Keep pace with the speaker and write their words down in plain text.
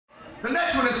The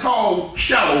next one is called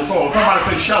shallow soil. Somebody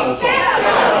say shallow soil.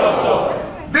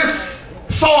 This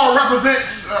soil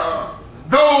represents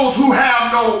those who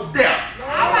have no depth,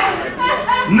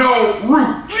 no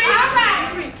root.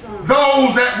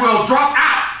 Those that will drop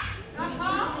out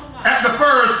at the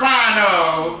first sign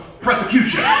of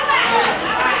persecution.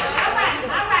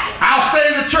 I'll stay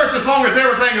in the church as long as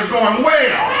everything is going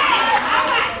well.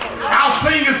 I'll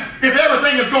sing if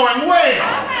everything is going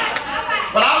well.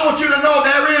 But I want you to know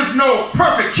there is no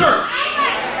perfect church.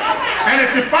 And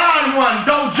if you find one,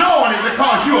 don't join it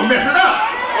because you'll mess it up.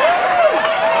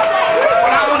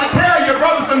 But I want to tell you,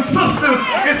 brothers and sisters,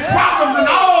 it's problems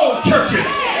in all churches.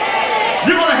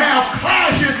 You're going to have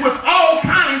clashes with all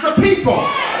kinds of people.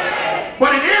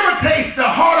 But it irritates the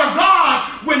heart of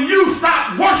God when you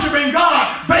stop worshiping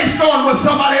God based on what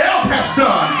somebody else has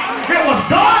done. It was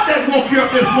God that woke you up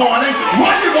this morning.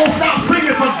 Why are you going to stop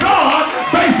singing for God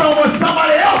based on what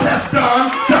somebody else has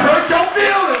done to hurt your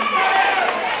feelings?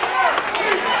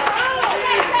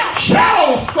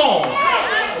 Shallow soul.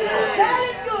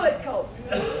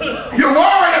 You're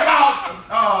worried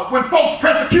about when folks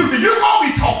persecute you. You're going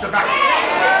to be talked about.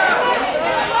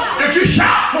 If you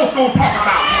shout, folks going to talk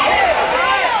about you.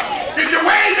 If you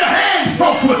wave your hands,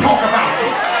 folks will talk about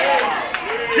you.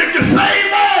 If you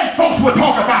say man, folks will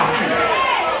talk about you.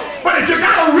 But if you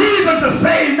got a reason to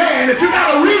say man, if you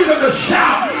got a reason to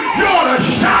shout, you ought to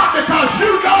shout because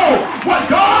you know what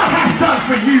God has done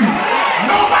for you.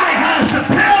 Nobody has to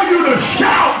tell you to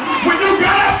shout. When you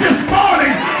got up this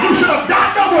morning, you should have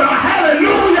gotten up with a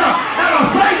hallelujah and a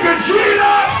thank you,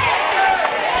 Jesus.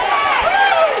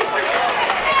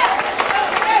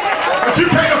 But you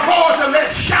can't afford to let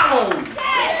shallow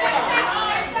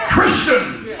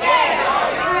Christians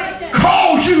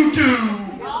cause you to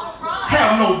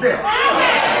have no depth.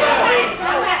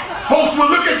 Folks will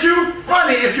look at you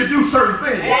funny if you do certain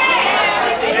things.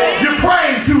 You're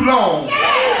praying too long.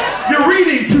 You're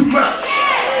reading too much.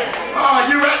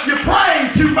 You're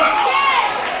praying too much.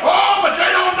 Oh, but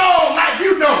they don't know like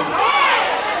you know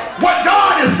what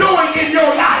God is doing in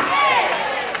your life.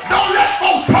 Don't let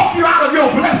folks talk you out of your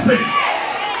blessing.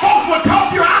 Folks will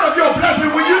talk you out of your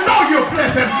blessing when you know you're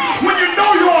blessing. When you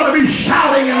know you ought to be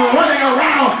shouting and running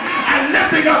around and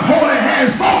lifting up holy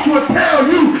hands. Folks will tell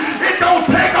you it don't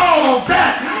take all of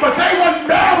that. But they wasn't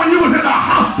there when you was in the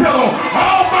hospital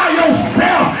all by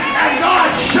yourself and God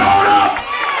showed up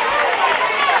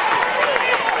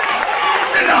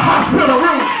in the hospital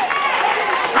room.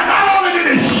 And not only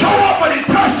did he show up, but he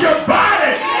touched your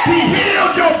body. He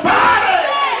healed your body.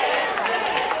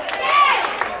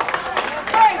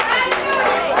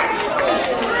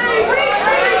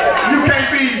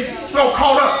 So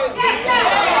caught up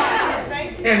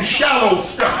in shallow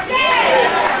stuff.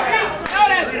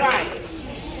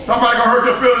 Somebody gonna hurt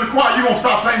your feelings quiet. You gonna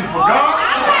stop thanking for God?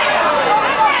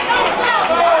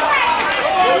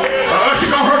 Usher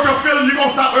gonna hurt your feelings. You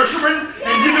gonna stop ushering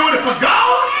and you doing it for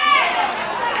God?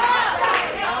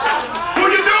 Who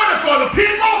you doing it for? The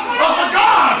people or for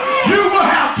God? You will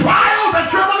have trials and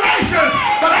tribulations,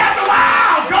 but after a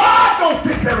while, God gonna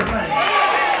fix everything.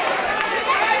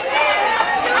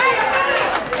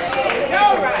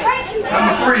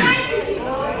 Number 3,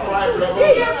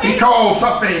 he calls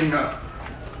something,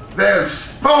 there's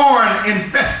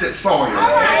thorn-infested soil.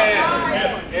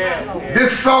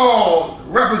 This soil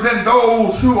represents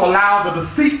those who allow the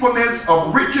deceitfulness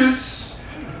of riches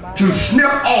to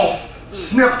sniff out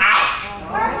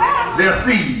their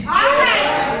seed. In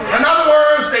other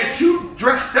words, they too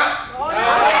dressed up.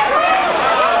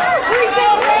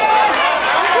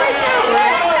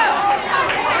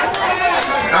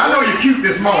 I know you're cute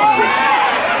this morning.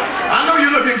 I know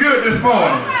you're looking good this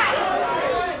morning.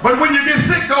 But when you get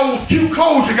sick, those cute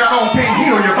clothes you got on can't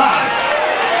heal your body.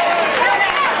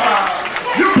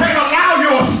 You can't allow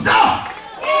your stuff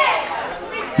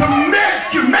to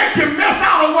make you miss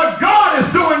out on what God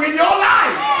is doing in your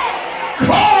life.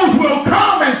 Clothes will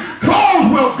come and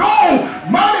clothes will go.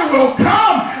 Money will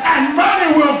come and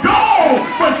money will go.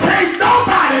 But can't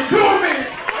nobody do me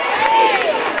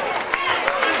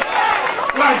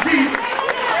like Jesus.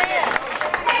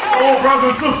 Oh,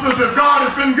 brothers and sisters, if God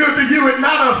has been good to you, it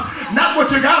matters not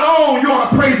what you got on. You ought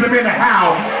to praise him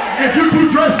anyhow. If you too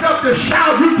dressed up to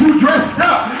shout, you too dressed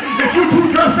up. If you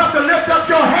too dressed up to lift up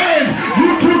your hands,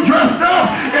 you too dressed up.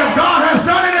 If God has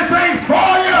done anything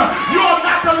for you, you ought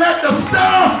not to let the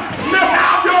stuff slip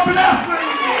out your blessing.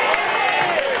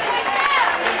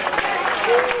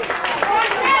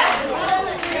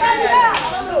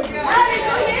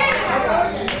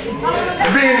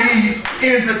 Then he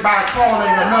ends it by calling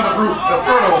another group the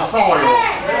fertile soil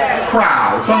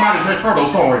crowd. Somebody say fertile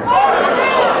soil.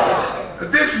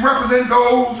 This represents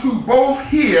those who both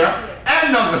hear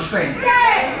and understand,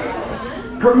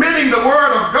 permitting the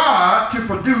word of God to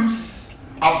produce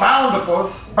a bountiful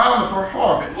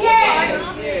harvest.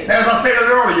 As I stated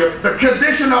earlier, the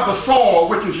condition of the soil,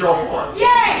 which is your heart,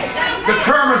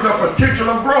 determines the potential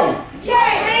of growth.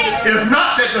 It's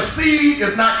not that the seed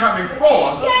is not coming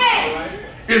forth.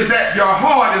 Is that your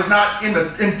heart is not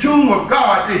in tune with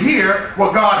God to hear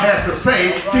what God has to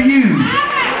say to you.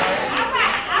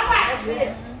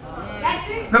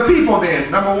 The people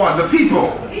then, number one, the people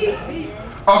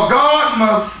of God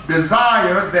must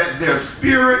desire that their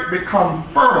spirit become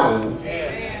fertile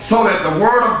so that the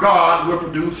word of God will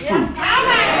produce fruit.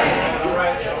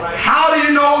 How do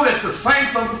you know that the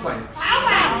saints are the saints?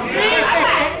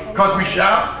 Because we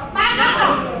shout.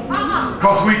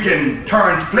 Because we can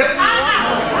turn flip.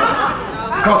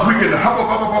 Because we can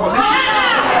hubba-bubba-bubba-licious.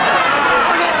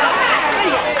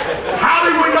 How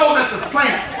do we know that the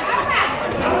saints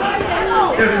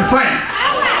is the saints?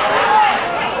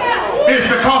 It's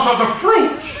because of the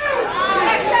fruit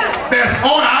that's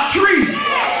on our tree.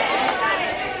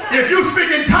 If you speak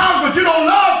in tongues but you don't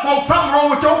love folks, something wrong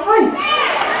with your fruit.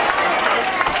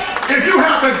 If you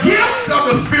have the gifts of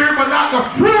the Spirit but not the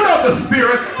fruit of the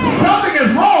Spirit, something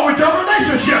is wrong with your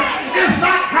relationship. It's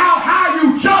not how high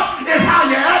you jump, it's how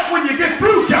you act when you get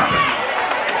through jumping.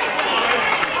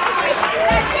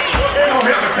 Come on,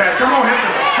 help me, Pat. Come on, help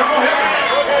me. Come on, help me.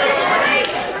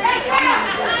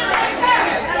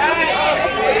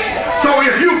 So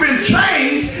if you've been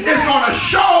changed, it's going to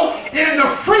show in the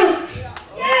fruit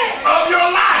of your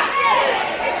life.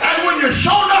 And when you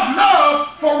show enough love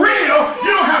for real,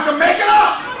 you don't have to make it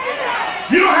up.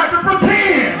 You don't have to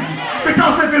pretend.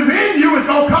 Because if it's in you, it's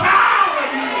going to come out.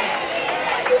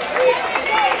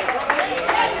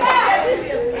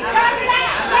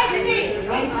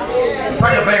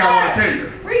 Second thing I want to tell you.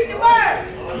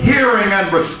 Hearing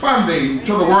and responding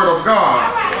to the word of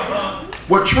God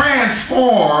will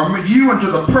transform you into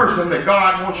the person that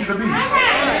God wants you to be.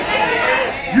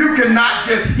 You cannot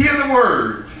just hear the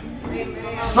word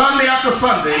Sunday after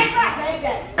Sunday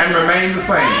and remain the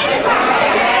same.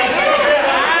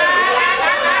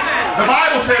 The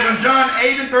Bible says in John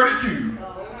 8:32,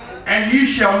 and ye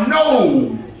shall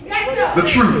know the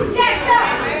truth,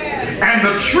 and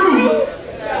the truth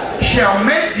shall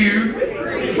make you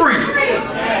free.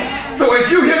 So if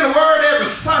you hear the word every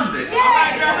Sunday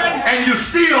and you're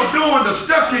still doing the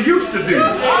stuff you used to do,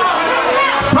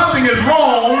 something is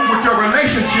wrong with your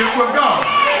relationship with God.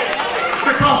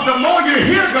 Because the more you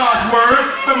hear God's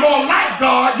word, the more like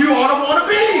God you ought to want to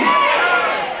be.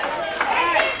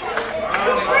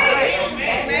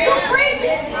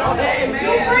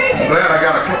 I'm glad I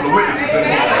got a couple of witnesses in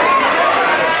here.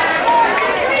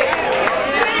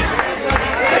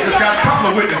 I just got a couple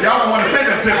of witnesses. Y'all don't want to say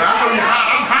that to me. I know you're hot.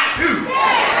 I'm hot too.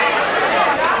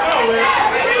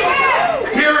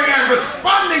 Hearing and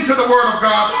responding to the word of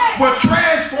God will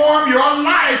transform your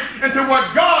life into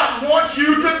what God wants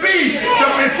you to be. So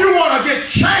if you want to get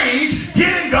changed,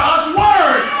 get in God's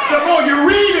word. The more you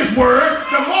read his word,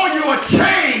 the more you are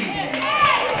changed.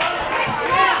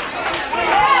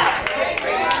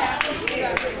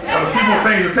 Got a few more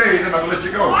things to tell you, then I'm going to let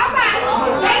you go.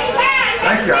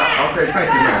 Thank you. Okay, thank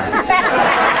you, man.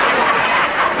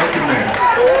 Thank you, man.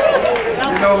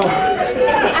 You know,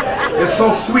 it's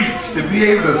so sweet to be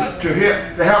able to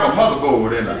have a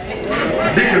motherboard and a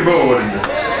deacon board and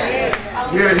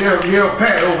hear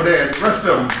Pat over there and the rest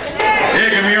of them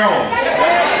egging me on.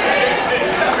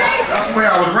 That's the way I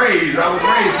was raised. I was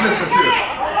raised listening to it.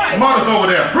 Mother's over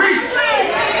there. Preach!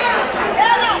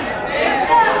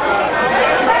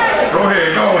 Go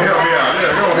ahead, go help me out. Yeah,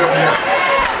 go help me out.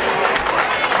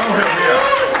 Go help me out.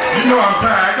 You know I'm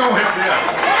tired. Go help me out.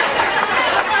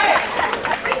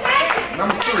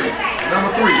 Number three.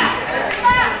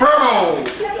 Fertile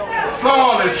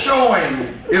soil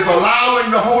is allowing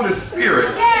the Holy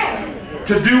Spirit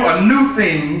to do a new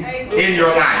thing in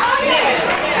your life.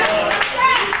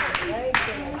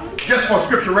 Just for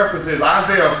scripture references,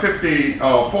 Isaiah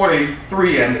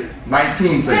 43 and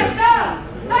 19 says,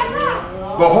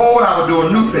 behold, I will do a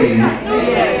new thing.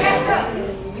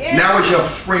 Now it shall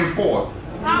spring forth.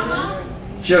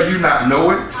 Shall you not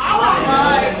know it?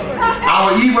 I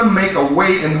will even make a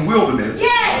way in the wilderness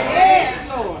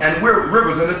and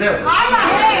rivers in the desert.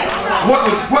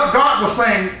 What God was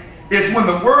saying is when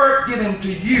the word get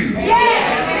into you,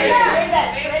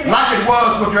 like it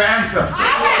was with your ancestors.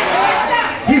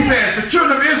 He says the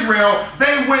children of Israel,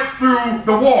 they went through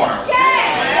the water.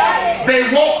 They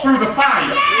walked through the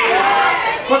fire.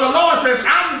 But the Lord says,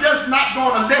 I'm just not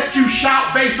going to let you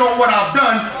shout based on what I've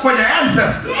done for your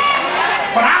ancestors.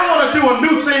 But I want to do a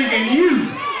new thing in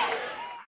you.